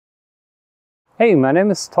Hey, my name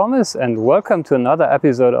is Thomas and welcome to another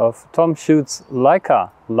episode of Tom Shoots Leica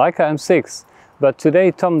M6. But today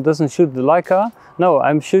Tom doesn't shoot the Leica. No,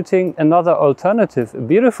 I'm shooting another alternative, a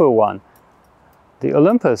beautiful one. The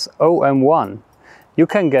Olympus OM-1. You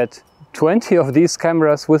can get 20 of these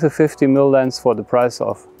cameras with a 50mm lens for the price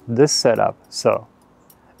of this setup. So,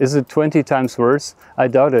 is it 20 times worse? I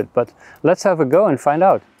doubt it, but let's have a go and find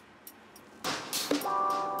out.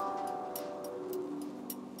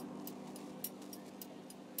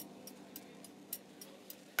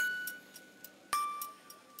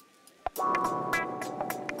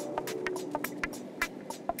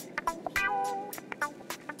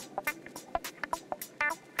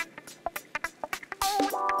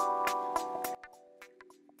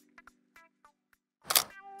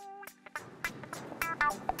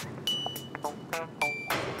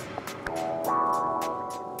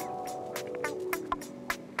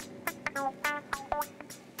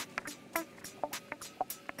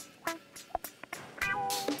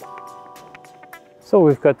 So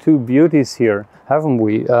we've got two beauties here, haven't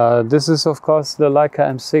we? This is of course the Leica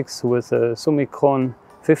M6 with a Summicron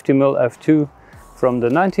 50mm f2 from the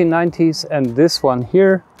 1990s, and this one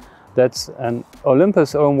here, that's an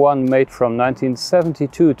Olympus OM-1 made from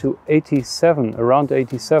 1972 to 87, around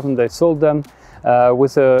 87 they sold them,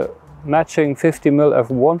 with a matching 50mm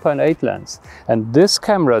f1.8 lens. And this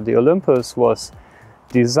camera, the Olympus, was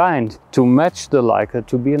designed to match the Leica,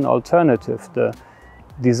 to be an alternative. The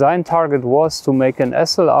design target was to make an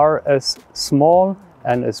SLR as small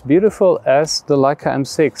and as beautiful as the Leica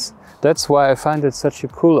M6. That's why I find it such a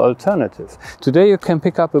cool alternative. Today you can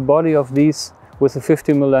pick up a body of these with a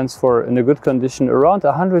 50mm lens for, in a good condition, around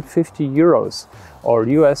 150 euros or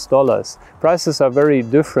US dollars. Prices are very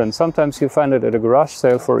different. Sometimes you find it at a garage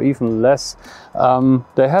sale for even less.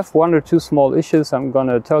 They have one or two small issues I'm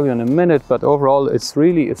gonna tell you in a minute, but overall it's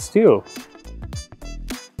really a steal.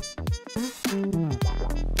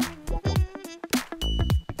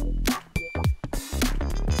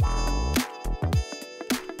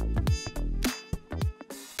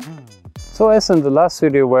 So as in the last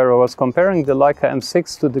video where I was comparing the Leica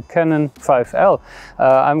M6 to the Canon 5L,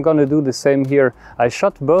 I'm gonna do the same here. I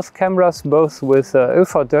shot both cameras, both with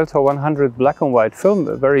UV Delta 100 black and white film,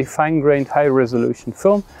 a very fine-grained, high-resolution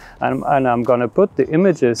film, and I'm gonna put the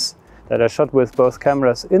images that I shot with both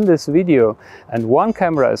cameras in this video, and one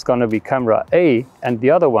camera is gonna be camera A and the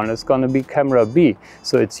other one is gonna be camera B.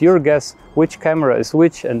 So it's your guess which camera is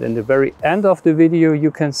which, and in the very end of the video you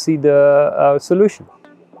can see the solution.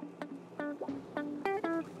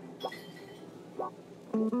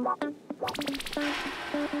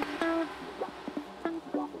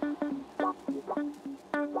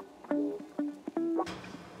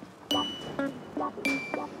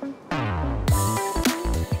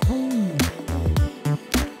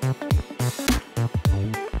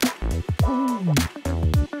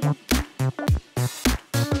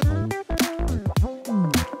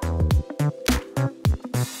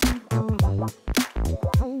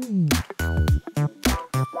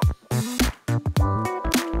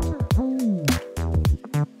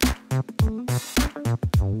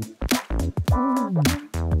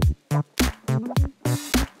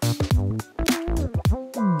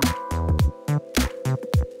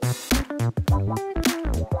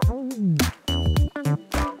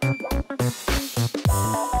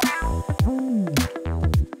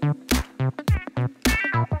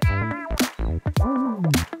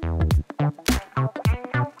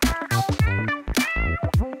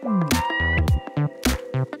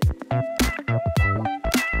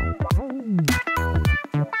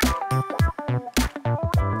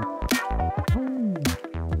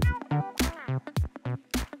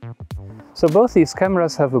 So both these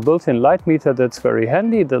cameras have a built-in light meter that's very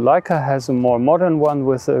handy. The Leica has a more modern one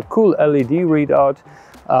with a cool LED readout.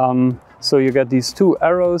 So you get these two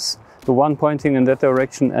arrows, the one pointing in that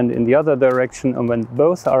direction and in the other direction, and when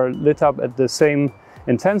both are lit up at the same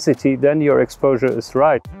intensity, then your exposure is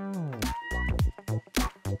right.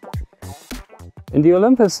 In the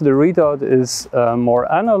Olympus, the readout is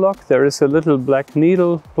more analog. There is a little black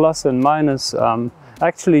needle, plus and minus.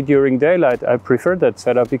 Actually, during daylight, I prefer that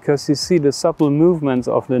setup because you see the subtle movements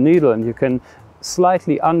of the needle and you can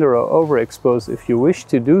slightly under or overexpose if you wish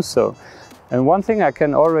to do so. And one thing I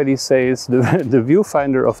can already say is the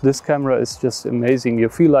viewfinder of this camera is just amazing. You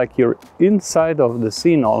feel like you're inside of the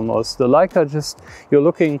scene almost. The Leica, you're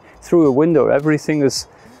looking through a window. Everything is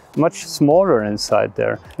much smaller inside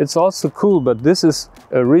there. It's also cool, but this is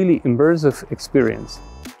a really immersive experience.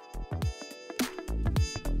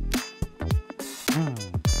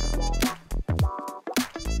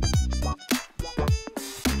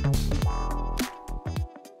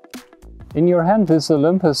 In your hand, this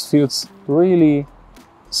Olympus feels really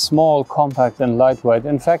small, compact and lightweight.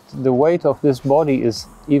 In fact, the weight of this body is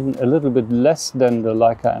even a little bit less than the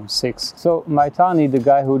Leica M6. So Maitani, the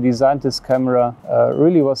guy who designed this camera,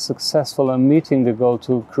 really was successful in meeting the goal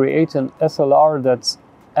to create an SLR that's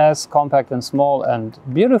as compact and small and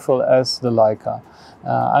beautiful as the Leica.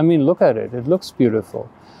 I mean, look at it, it looks beautiful.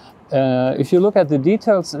 If you look at the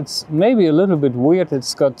details, it's maybe a little bit weird.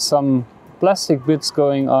 It's got some plastic bits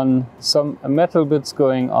going on, some metal bits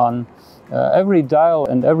going on. Every dial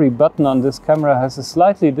and every button on this camera has a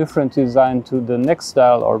slightly different design to the next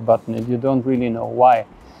dial or button, and you don't really know why.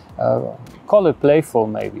 Call it playful,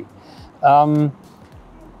 maybe.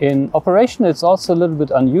 In operation, it's also a little bit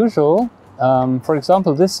unusual. For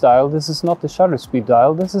example, this dial, this is not the shutter speed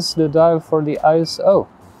dial, this is the dial for the ISO.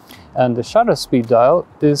 And the shutter speed dial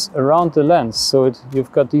is around the lens, so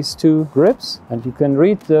you've got these two grips, and you can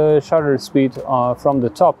read the shutter speed from the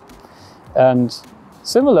top. And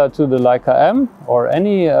similar to the Leica M or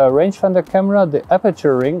any rangefinder camera, the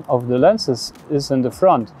aperture ring of the lenses is in the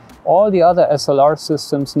front. All the other SLR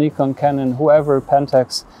systems, Nikon, Canon, whoever,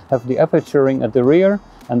 Pentax, have the aperture ring at the rear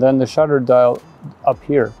and then the shutter dial up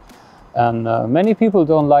here. And many people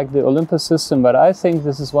don't like the Olympus system, but I think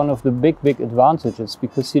this is one of the big advantages,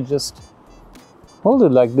 because you just hold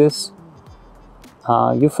it like this.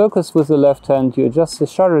 You focus with the left hand, you adjust the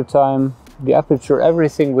shutter time, the aperture,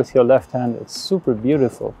 everything with your left hand. It's super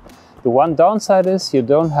beautiful. The one downside is you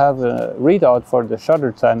don't have a readout for the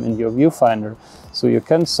shutter time in your viewfinder, so you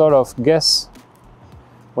can sort of guess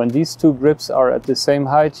when these two grips are at the same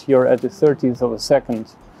height, you're at the 30th of a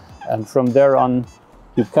second, and from there on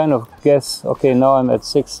you kind of guess, okay, now I'm at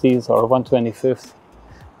 60th or 125th,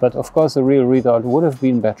 but of course a real readout would have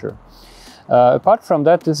been better. Apart from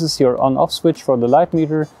that, this is your on-off switch for the light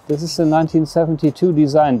meter. This is a 1972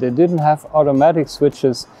 design. They didn't have automatic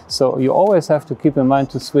switches, so you always have to keep in mind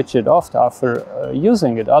to switch it off after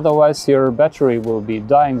using it. Otherwise, your battery will be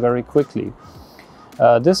dying very quickly.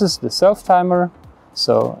 This is the self-timer.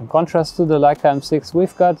 So in contrast to the Leica M6,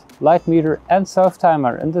 we've got light meter and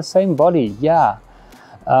self-timer in the same body. Yeah.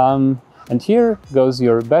 And here goes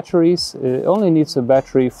your batteries. It only needs a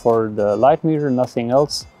battery for the light meter, nothing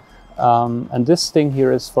else. And this thing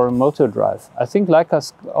here is for motor drive. I think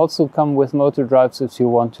Leicas also come with motor drives if you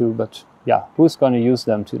want to, but yeah, who's going to use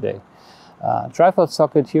them today? Tripod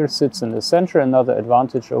socket here sits in the center, another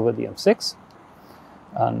advantage over the M6.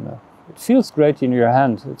 And it feels great in your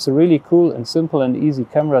hand. It's a really cool and simple and easy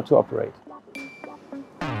camera to operate.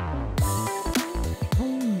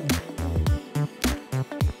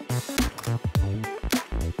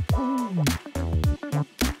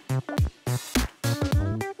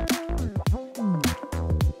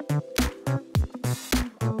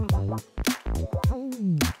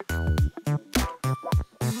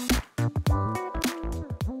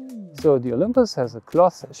 So the Olympus has a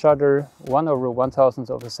cloth shutter, 1/1000th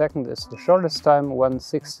of a second is the shortest time,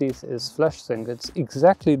 1/60th is flash sync. It's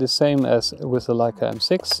exactly the same as with the Leica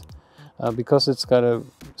M6, because it's got a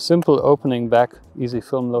simple opening back, easy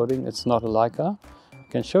film loading. It's not a Leica. I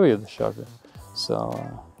can show you the shutter. So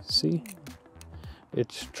see, it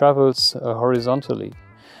travels horizontally.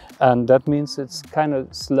 And that means it's kind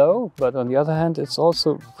of slow, but on the other hand, it's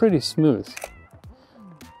also pretty smooth.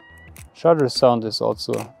 Shutter sound is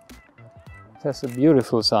also, it has a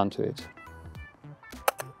beautiful sound to it.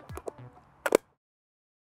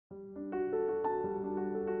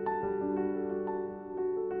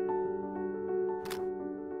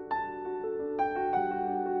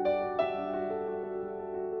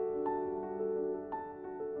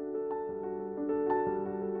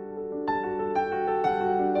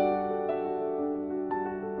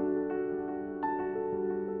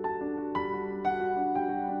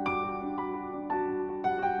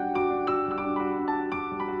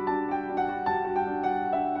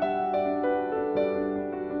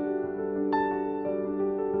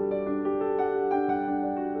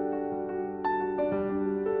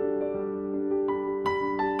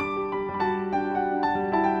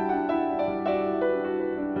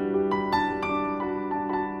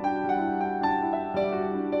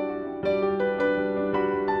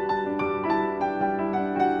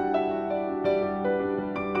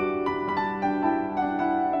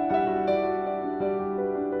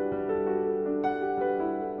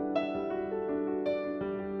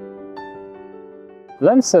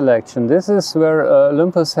 Lens selection. This is where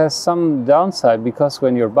Olympus has some downside, because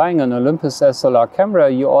when you're buying an Olympus SLR camera,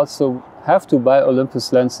 you also have to buy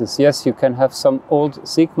Olympus lenses. Yes, you can have some old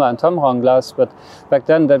Sigma and Tamron glass, but back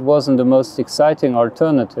then that wasn't the most exciting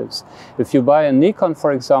alternatives. If you buy a Nikon,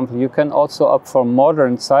 for example, you can also opt for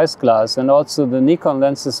modern size glass, and also the Nikon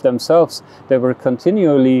lenses themselves, they were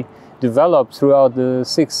continually developed throughout the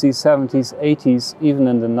 60s, 70s, 80s, even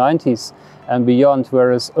in the 90s and beyond,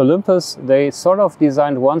 whereas Olympus, they sort of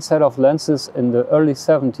designed one set of lenses in the early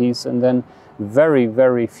 70s, and then very,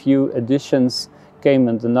 very few additions came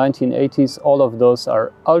in the 1980s. All of those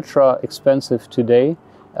are ultra expensive today,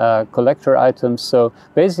 collector items. So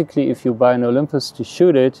basically, if you buy an Olympus to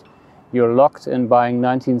shoot it, you're locked in buying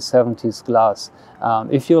 1970s glass.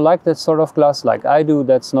 If you like that sort of glass like I do,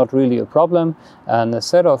 that's not really a problem. And a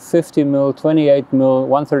set of 50mm, 28mm,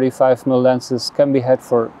 135mm lenses can be had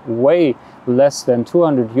for way less than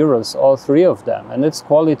 200 euros, all three of them. And it's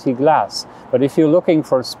quality glass. But if you're looking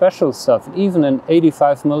for special stuff, even an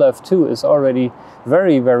 85mm f2 is already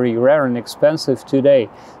very, very rare and expensive today.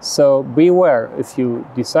 So beware, if you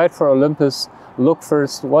decide for Olympus, look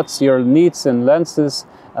first what's your needs in lenses,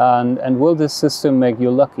 and will this system make you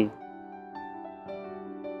lucky?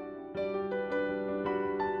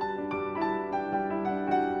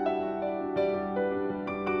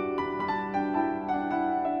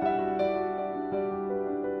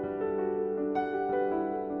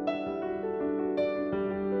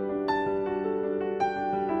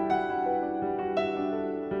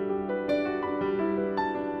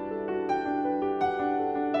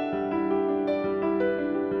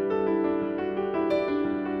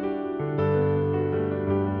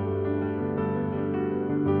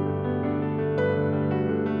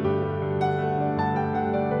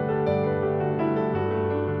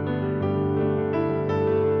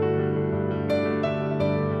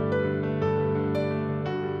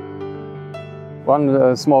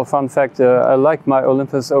 One small fun fact, I like my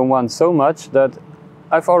Olympus OM-1 so much that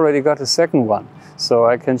I've already got a second one. So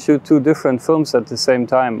I can shoot two different films at the same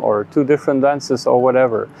time, or two different lenses or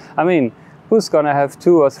whatever. I mean, who's gonna have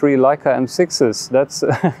 2 or 3 Leica M6s? That's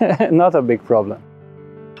not a big problem.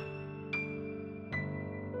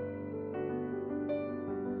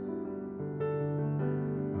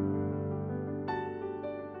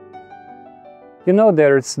 You know,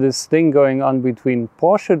 there's this thing going on between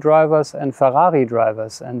Porsche drivers and Ferrari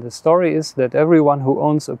drivers, and the story is that everyone who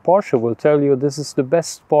owns a Porsche will tell you this is the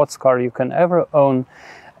best sports car you can ever own.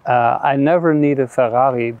 I never need a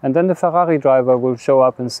Ferrari. And then the Ferrari driver will show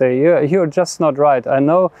up and say, you're just not right. I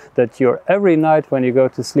know that every night when you go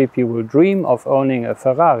to sleep you will dream of owning a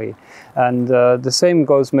Ferrari. And the same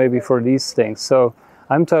goes maybe for these things. So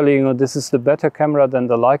I'm telling you, this is the better camera than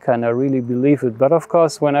the Leica, and I really believe it. But of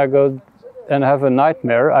course, when I go and have a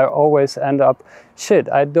nightmare, I always end up,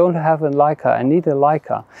 shit, I don't have a Leica, I need a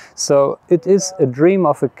Leica. So it is a dream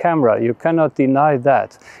of a camera, you cannot deny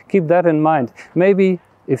that. Keep that in mind. Maybe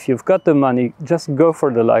if you've got the money, just go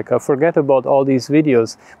for the Leica, forget about all these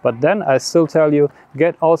videos. But then I still tell you,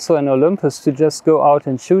 get also an Olympus to just go out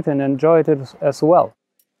and shoot and enjoy it as well.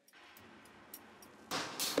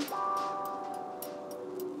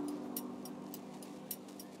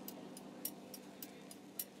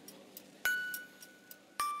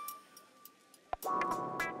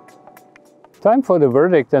 Time for the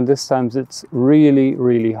verdict, and this time it's really,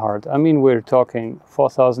 really hard. I mean, we're talking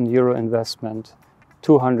 4,000 euro investment,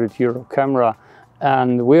 200 euro camera,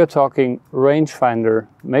 and we're talking rangefinder,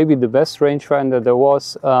 maybe the best rangefinder there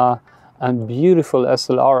was, and beautiful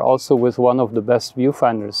SLR, also with one of the best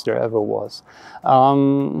viewfinders there ever was.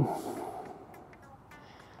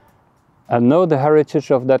 I know the heritage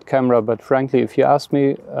of that camera, but frankly, if you ask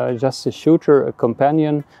me, just a shooter, a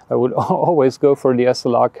companion, I would always go for the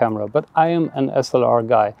SLR camera. But I am an SLR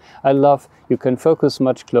guy. I love, you can focus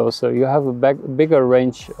much closer, you have a bigger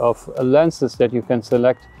range of lenses that you can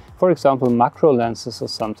select. For example, macro lenses or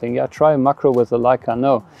something. Yeah, try a macro with a Leica.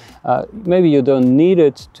 No, maybe you don't need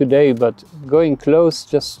it today, but going close,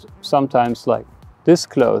 just sometimes like this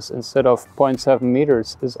close instead of 0.7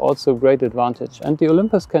 meters is also a great advantage. And the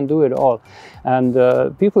Olympus can do it all. And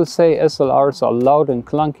people say SLRs are loud and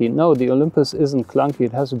clunky. No, the Olympus isn't clunky.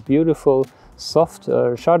 It has a beautiful soft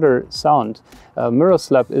shutter sound. Mirror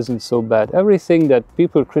slap isn't so bad. Everything that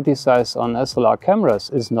people criticize on SLR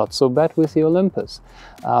cameras is not so bad with the Olympus.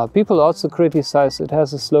 People also criticize it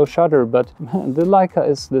has a slow shutter, but the Leica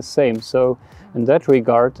is the same. So in that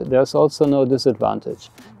regard, there's also no disadvantage.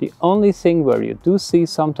 The only thing where you do see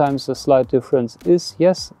sometimes a slight difference is,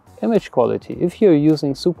 yes, image quality. If you're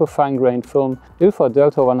using super fine-grained film, Ilford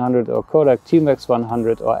Delta 100 or Kodak T-Max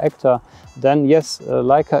 100 or Ektar, then yes,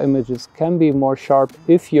 Leica images can be more sharp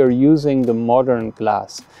if you're using the modern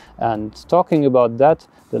glass. And talking about that,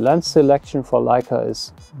 the lens selection for Leica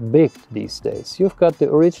is big these days. You've got the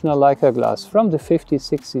original Leica glass from the 50s,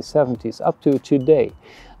 60s, 70s up to today.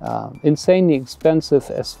 Insanely expensive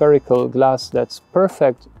spherical glass that's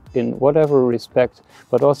perfect in whatever respect,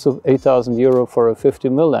 but also 8,000 euro for a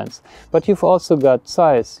 50mm lens. But you've also got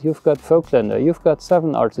Zeiss, you've got Voigtländer, you've got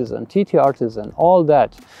 7 Artisan, TT Artisan, all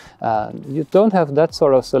that. You don't have that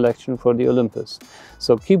sort of selection for the Olympus.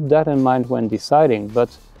 So keep that in mind when deciding.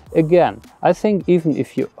 But again, I think even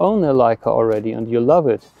if you own a Leica already and you love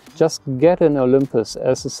it, just get an Olympus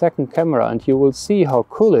as a second camera and you will see how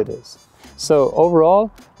cool it is. So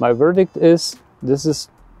overall, my verdict is this is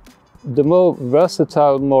the more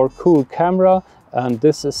versatile, more cool camera, and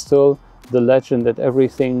this is still the legend that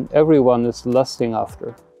everyone is lusting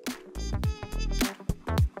after.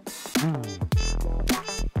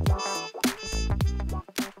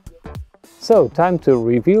 So, time to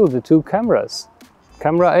reveal the two cameras.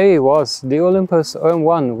 Camera A was the Olympus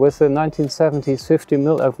OM-1 with the 1970s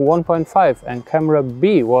 50mm f1.5, and camera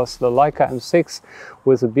B was the Leica M6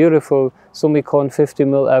 with a beautiful Summicron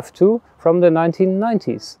 50mm f2 from the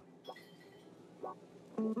 1990s.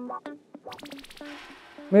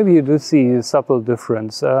 Maybe you do see a subtle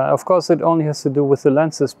difference. Of course, it only has to do with the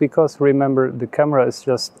lenses, because remember, the camera is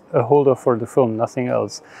just a holder for the film, nothing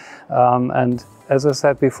else. And as I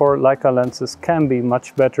said before, Leica lenses can be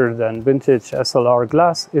much better than vintage SLR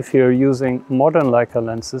glass if you're using modern Leica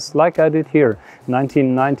lenses, like I did here,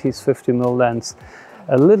 1990s 50mm lens.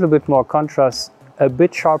 A little bit more contrast, a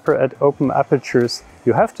bit sharper at open apertures.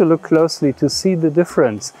 You have to look closely to see the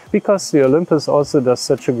difference, because the Olympus also does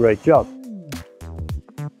such a great job.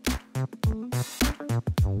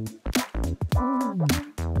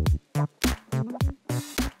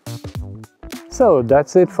 So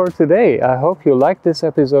that's it for today. I hope you liked this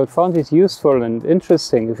episode, found it useful and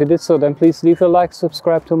interesting. If you did so, then please leave a like,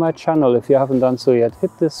 subscribe to my channel. If you haven't done so yet, hit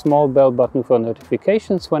the small bell button for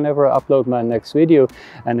notifications whenever I upload my next video.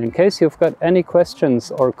 And in case you've got any questions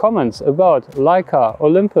or comments about Leica,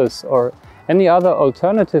 Olympus or any other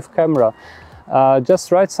alternative camera,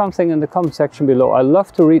 just write something in the comment section below. I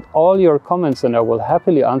love to read all your comments and I will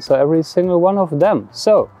happily answer every single one of them.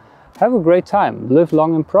 So, have a great time, live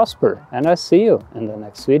long and prosper, and I see you in the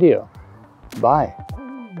next video. Bye.